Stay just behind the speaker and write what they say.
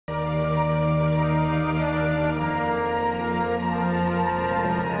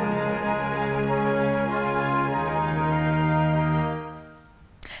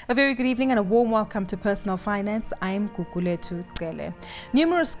A very good evening and a warm welcome to Personal Finance. I'm Kukuletu Tkele.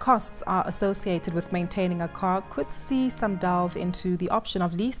 Numerous costs are associated with maintaining a car. Could see some delve into the option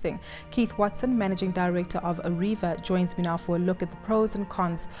of leasing. Keith Watson, Managing Director of Ariva, joins me now for a look at the pros and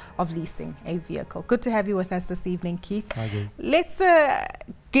cons of leasing a vehicle. Good to have you with us this evening, Keith. Hi, good. Let's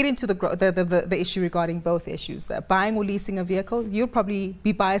get into the issue regarding both issues. Buying or leasing a vehicle, you'll probably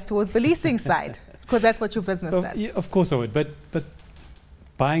be biased towards the leasing side because that's what your business does. Yeah, of course I would, but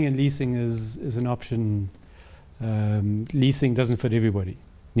buying and leasing is an option. Leasing doesn't fit everybody,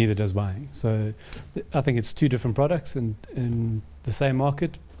 neither does buying. So I think it's two different products in the same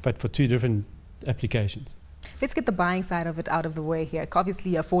market, but for two different applications. Let's get the buying side of it out of the way here.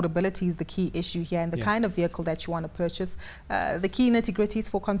 Obviously, affordability is the key issue here and the kind of vehicle that you want to purchase. The key nitty-gritties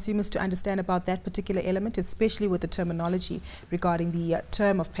for consumers to understand about that particular element, especially with the terminology regarding the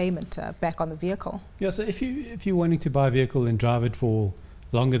term of payment back on the vehicle. Yeah, so if you're wanting to buy a vehicle and drive it for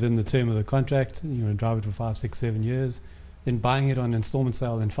longer than the term of the contract, and you want to drive it for 5, 6, 7 years, then buying it on installment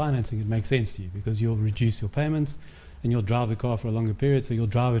sale and financing, it makes sense to you because you'll reduce your payments and you'll drive the car for a longer period, so you'll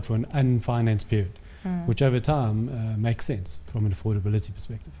drive it for an unfinanced period. Which over time makes sense from an affordability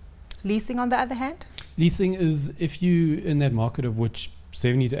perspective. Leasing, on the other hand? Leasing is if you in that market of which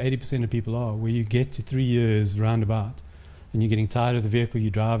 70 to 80% of people are, where you get to 3 years roundabout and you're getting tired of the vehicle you're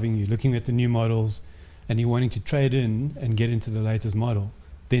driving, you're looking at the new models and you're wanting to trade in and get into the latest model,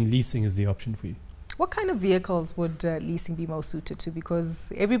 then leasing is the option for you. What kind of vehicles would leasing be most suited to?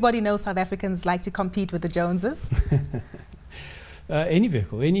 Because everybody knows South Africans like to compete with the Joneses. Any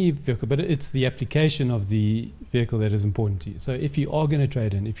vehicle, but it's the application of the vehicle that is important to you. So if you are going to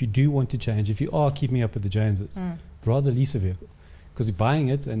trade in, if you do want to change, if you are keeping up with the Joneses, rather lease a vehicle. Because you're buying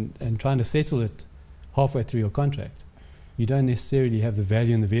it and trying to settle it halfway through your contract, you don't necessarily have the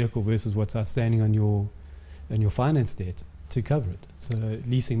value in the vehicle versus what's outstanding on your finance debt to cover it. So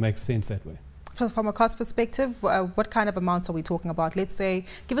leasing makes sense that way. So from a cost perspective, what kind of amounts are we talking about? Let's say,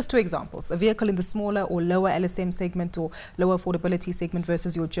 give us two examples. A vehicle in the smaller or lower LSM segment or lower affordability segment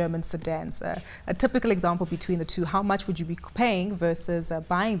versus your German sedans. A typical example between the two, how much would you be paying versus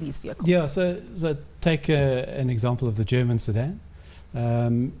buying these vehicles? Yeah, so take an example of the German sedan.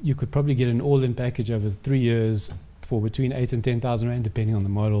 You could probably get an all-in package over 3 years for between 8 and 10,000 Rand, depending on the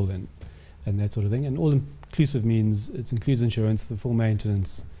model and that sort of thing. And all-inclusive means it includes insurance, the full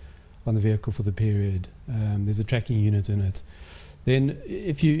maintenance on the vehicle for the period. There's a tracking unit in it. Then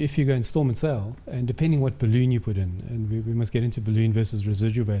if you go installment sale, and depending what balloon you put in, and we must get into balloon versus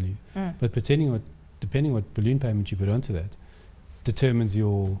residual value, but depending what balloon payment you put onto that determines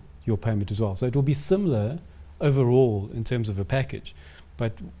your payment as well. So it will be similar overall in terms of a package,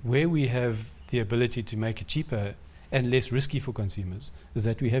 but where we have the ability to make it cheaper and less risky for consumers is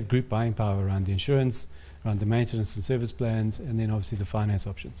that we have group buying power around the insurance, around the maintenance and service plans, and then obviously the finance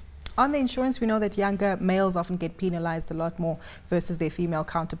options. On the insurance, we know that younger males often get penalized a lot more versus their female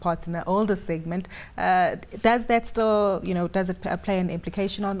counterparts in the older segment. Does that still, does it play an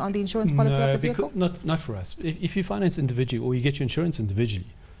implication on the insurance policy of the vehicle? Not for us. If you finance individually or you get your insurance individually,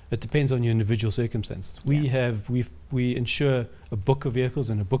 it depends on your individual circumstances. We insure a book of vehicles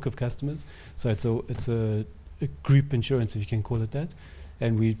and a book of customers, so it's a group insurance, if you can call it that,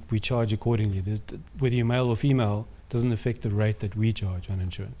 and we charge accordingly. Whether you're male or female doesn't affect the rate that we charge on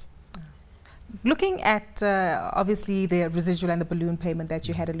insurance. Looking at obviously the residual and the balloon payment that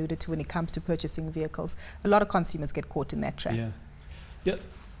you had alluded to when it comes to purchasing vehicles, a lot of consumers get caught in that trap. Yeah.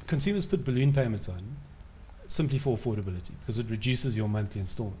 Consumers put balloon payments on simply for affordability because it reduces your monthly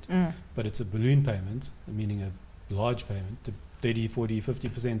installment. But it's a balloon payment, meaning a large payment, 30, 40,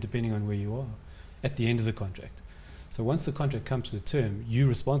 50% depending on where you are at the end of the contract. So once the contract comes to the term, you're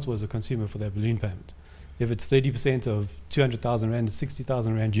responsible as a consumer for that balloon payment. If it's 30% of 200,000 Rand,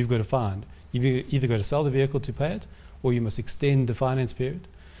 60,000 Rand, you've got to find. You've either got to sell the vehicle to pay it, or you must extend the finance period,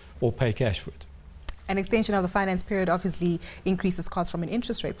 or pay cash for it. An extension of the finance period obviously increases costs from an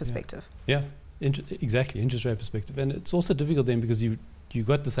interest rate perspective. Yeah, exactly, interest rate perspective. And it's also difficult then because you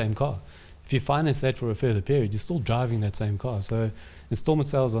got the same car. If you finance that for a further period, you're still driving that same car. So installment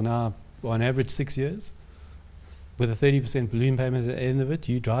sales are now, on average, 6 years. With a 30% balloon payment at the end of it,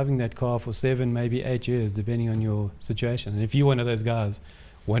 you're driving that car for 7, maybe 8 years, depending on your situation. And if you're one of those guys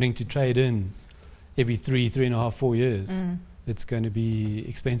wanting to trade in every 3, 3.5, 4 years, it's going to be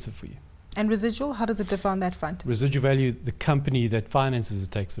expensive for you. And residual, how does it differ on that front? Residual value, the company that finances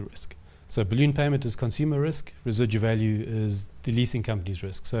it takes the risk. So balloon payment is consumer risk, residual value is the leasing company's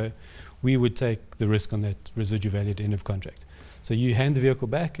risk. So we would take the risk on that residual value at the end of contract. So you hand the vehicle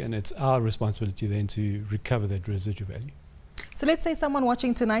back and it's our responsibility then to recover that residual value. So let's say someone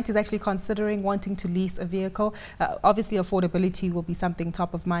watching tonight is actually considering wanting to lease a vehicle. Obviously, affordability will be something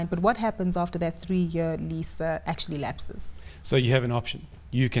top of mind, but what happens after that 3-year lease actually lapses? So you have an option.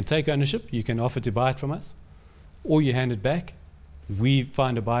 You can take ownership, you can offer to buy it from us, or you hand it back. We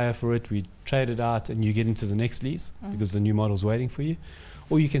find a buyer for it, we trade it out, and you get into the next lease because the new model's waiting for you.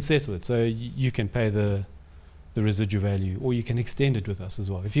 Or you can settle it, so you can pay the residual value, or you can extend it with us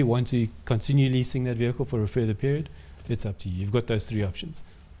as well. If you want to continue leasing that vehicle for a further period, it's up to you. You've got those 3 options.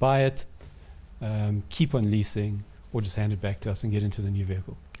 Buy it, keep on leasing, or just hand it back to us and get into the new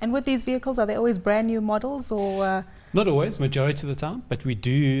vehicle. And with these vehicles, are they always brand new models, or? Not always, majority of the time, but we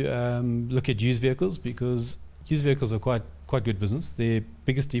do look at used vehicles because used vehicles are quite good business. Their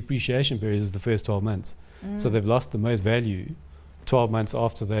biggest depreciation period is the first 12 months. So they've lost the most value 12 months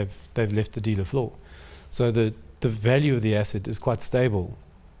after they've left the dealer floor. So the value of the asset is quite stable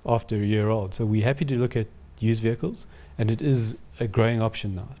after a year old. So we're happy to look at used vehicles, and it is a growing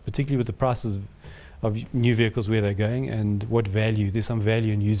option now, particularly with the prices of new vehicles where they're going and what value. There's some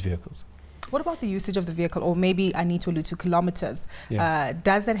value in used vehicles. What about the usage of the vehicle, or maybe I need to allude to kilometers? Yeah.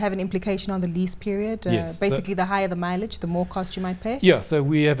 Does that have an implication on the lease period? Yes. Basically, the higher the mileage, the more cost you might pay? Yeah, so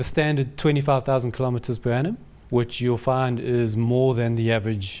we have a standard 25,000 kilometers per annum, which you'll find is more than the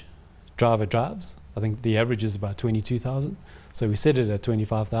average driver drives. I think the average is about 22,000. So we set it at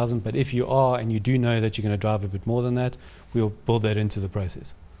 25,000, but if you are and you do know that you're going to drive a bit more than that, we'll build that into the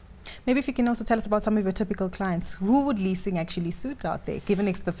process. Maybe if you can also tell us about some of your typical clients. Who would leasing actually suit out there, given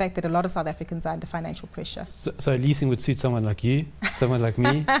it's the fact that a lot of South Africans are under financial pressure? So leasing would suit someone like you, someone like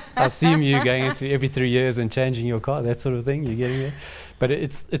me. I assume you going into every 3 years and changing your car, that sort of thing, you're getting there. But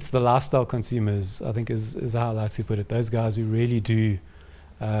it's the lifestyle consumers, I think, is how I like to put it. Those guys who really do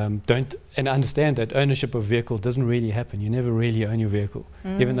don't and understand that ownership of vehicle doesn't really happen. You never really own your vehicle,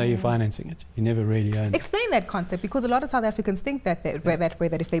 even though you're financing it. You never really own it. Explain that concept, because a lot of South Africans think that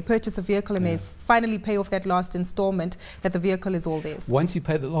that if they purchase a vehicle and they finally pay off that last installment, that the vehicle is all theirs. Once you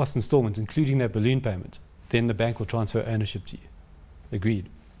pay the last installment, including that balloon payment, then the bank will transfer ownership to you. Agreed.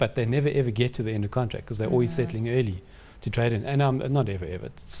 But they never ever get to the end of contract because they're always settling early to trade in. And not ever.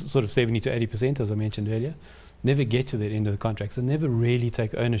 It's sort of 70 to 80%, as I mentioned earlier. Never get to that end of the contract, so never really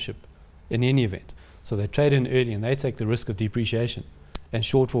take ownership in any event. So they trade in early and they take the risk of depreciation and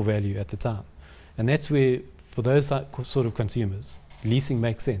shortfall value at the time. And that's where, for those sort of consumers, leasing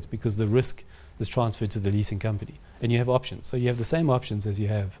makes sense because the risk is transferred to the leasing company and you have options. So you have the same options as you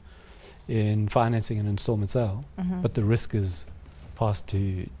have in financing an installment sale, but the risk is passed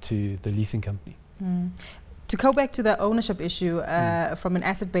to the leasing company. To go back to the ownership issue, from an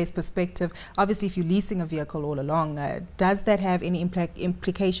asset-based perspective, obviously if you're leasing a vehicle all along, does that have any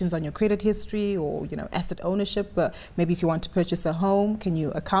implications on your credit history or asset ownership? Maybe if you want to purchase a home, can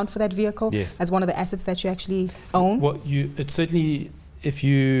you account for that vehicle as one of the assets that you actually own? Well, it's certainly, if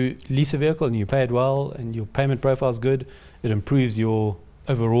you lease a vehicle and you pay it well and your payment profile is good, it improves your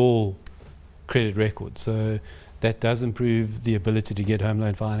overall credit record. So that does improve the ability to get home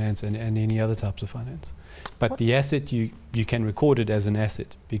loan finance and any other types of finance. But the asset, you can record it as an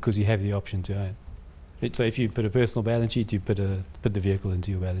asset because you have the option to own. So if you put a personal balance sheet, you put the vehicle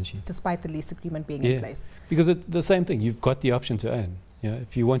into your balance sheet. Despite the lease agreement being in place. Because it's the same thing, you've got the option to own.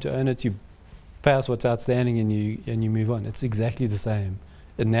 If you want to own it, you pay us what's outstanding and you move on. It's exactly the same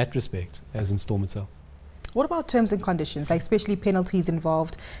in that respect as installment sale. What about terms and conditions, especially penalties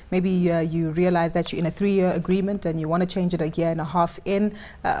involved? Maybe you realize that you're in a 3-year agreement and you want to change it a year and a half in.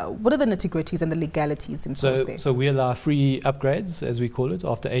 What are the nitty-gritties and the legalities imposed there? So we allow free upgrades, as we call it,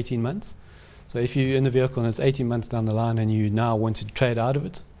 after 18 months. So if you're in the vehicle and it's 18 months down the line and you now want to trade out of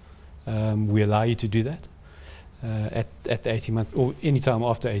it, we allow you to do that at the 18 months, or any time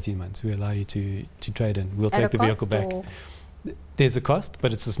after 18 months, we allow you to trade in. We'll take the vehicle back. There's a cost,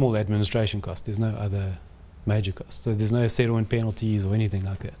 but it's a small administration cost. There's no other major cost. So there's no settlement penalties or anything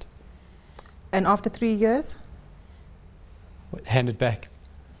like that. And after 3 years? Hand it back.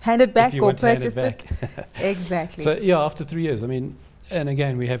 Hand it back or purchase it? Exactly. So yeah, after 3 years, I mean, and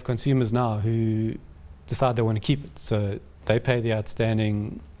again, we have consumers now who decide they want to keep it. So they pay the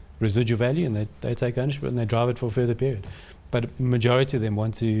outstanding residual value and they take ownership and they drive it for a further period. But majority of them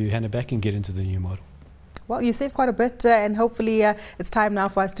want to hand it back and get into the new model. Well, you saved quite a bit, and hopefully it's time now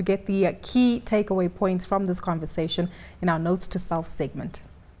for us to get the key takeaway points from this conversation in our Notes to Self segment.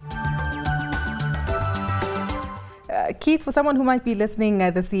 Keith, for someone who might be listening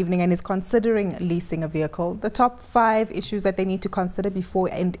this evening and is considering leasing a vehicle, the top 5 issues that they need to consider before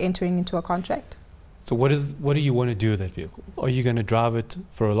entering into a contract? So what do you want to do with that vehicle? Are you going to drive it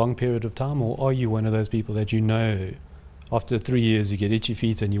for a long period of time, or are you one of those people that after 3 years you get itchy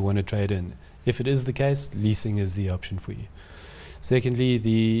feet and you want to trade in? If it is the case, leasing is the option for you. Secondly,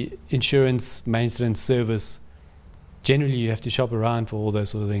 the insurance maintenance service, generally you have to shop around for all those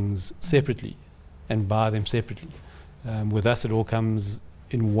sort of things separately and buy them separately. With us, it all comes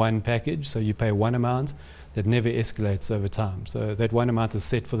in one package, so you pay one amount that never escalates over time. So that one amount is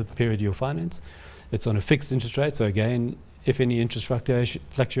set for the period of your finance. It's on a fixed interest rate, so again, if any interest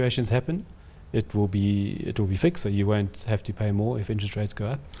fluctuations happen, it will be fixed, so you won't have to pay more if interest rates go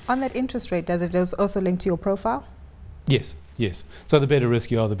up. On that interest rate, does it also link to your profile? Yes, yes. So the better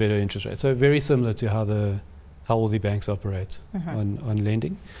risk you are, the better interest rate. So very similar to how all the banks operate on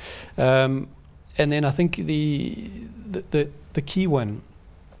lending. And then I think the key one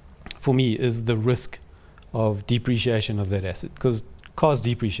for me is the risk of depreciation of that asset, because cars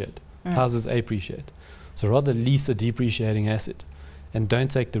depreciate, houses appreciate. So rather lease a depreciating asset and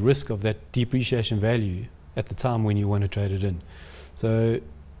don't take the risk of that depreciation value at the time when you want to trade it in. So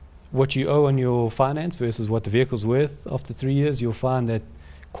what you owe on your finance versus what the vehicle's worth after 3 years, you'll find that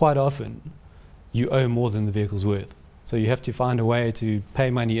quite often you owe more than the vehicle's worth. So you have to find a way to pay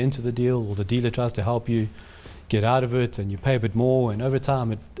money into the deal, or the dealer tries to help you get out of it and you pay a bit more, and over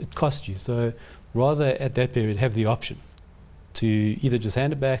time it costs you. So rather at that period have the option to either just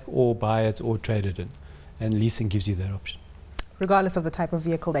hand it back or buy it or trade it in. And leasing gives you that option. Regardless of the type of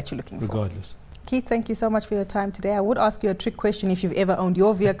vehicle that you're looking for. Regardless. Keith, thank you so much for your time today. I would ask you a trick question if you've ever owned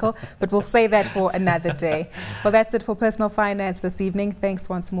your vehicle, but we'll say that for another day. Well, that's it for Personal Finance this evening. Thanks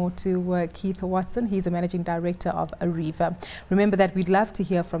once more to Keith Watson. He's a Managing Director of Ariva. Remember that we'd love to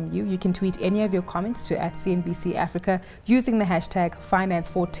hear from you. You can tweet any of your comments to @CNBC Africa using the hashtag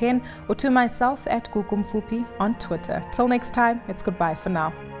Finance410, or to myself @Gukumfupi on Twitter. Till next time, it's goodbye for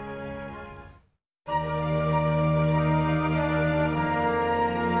now.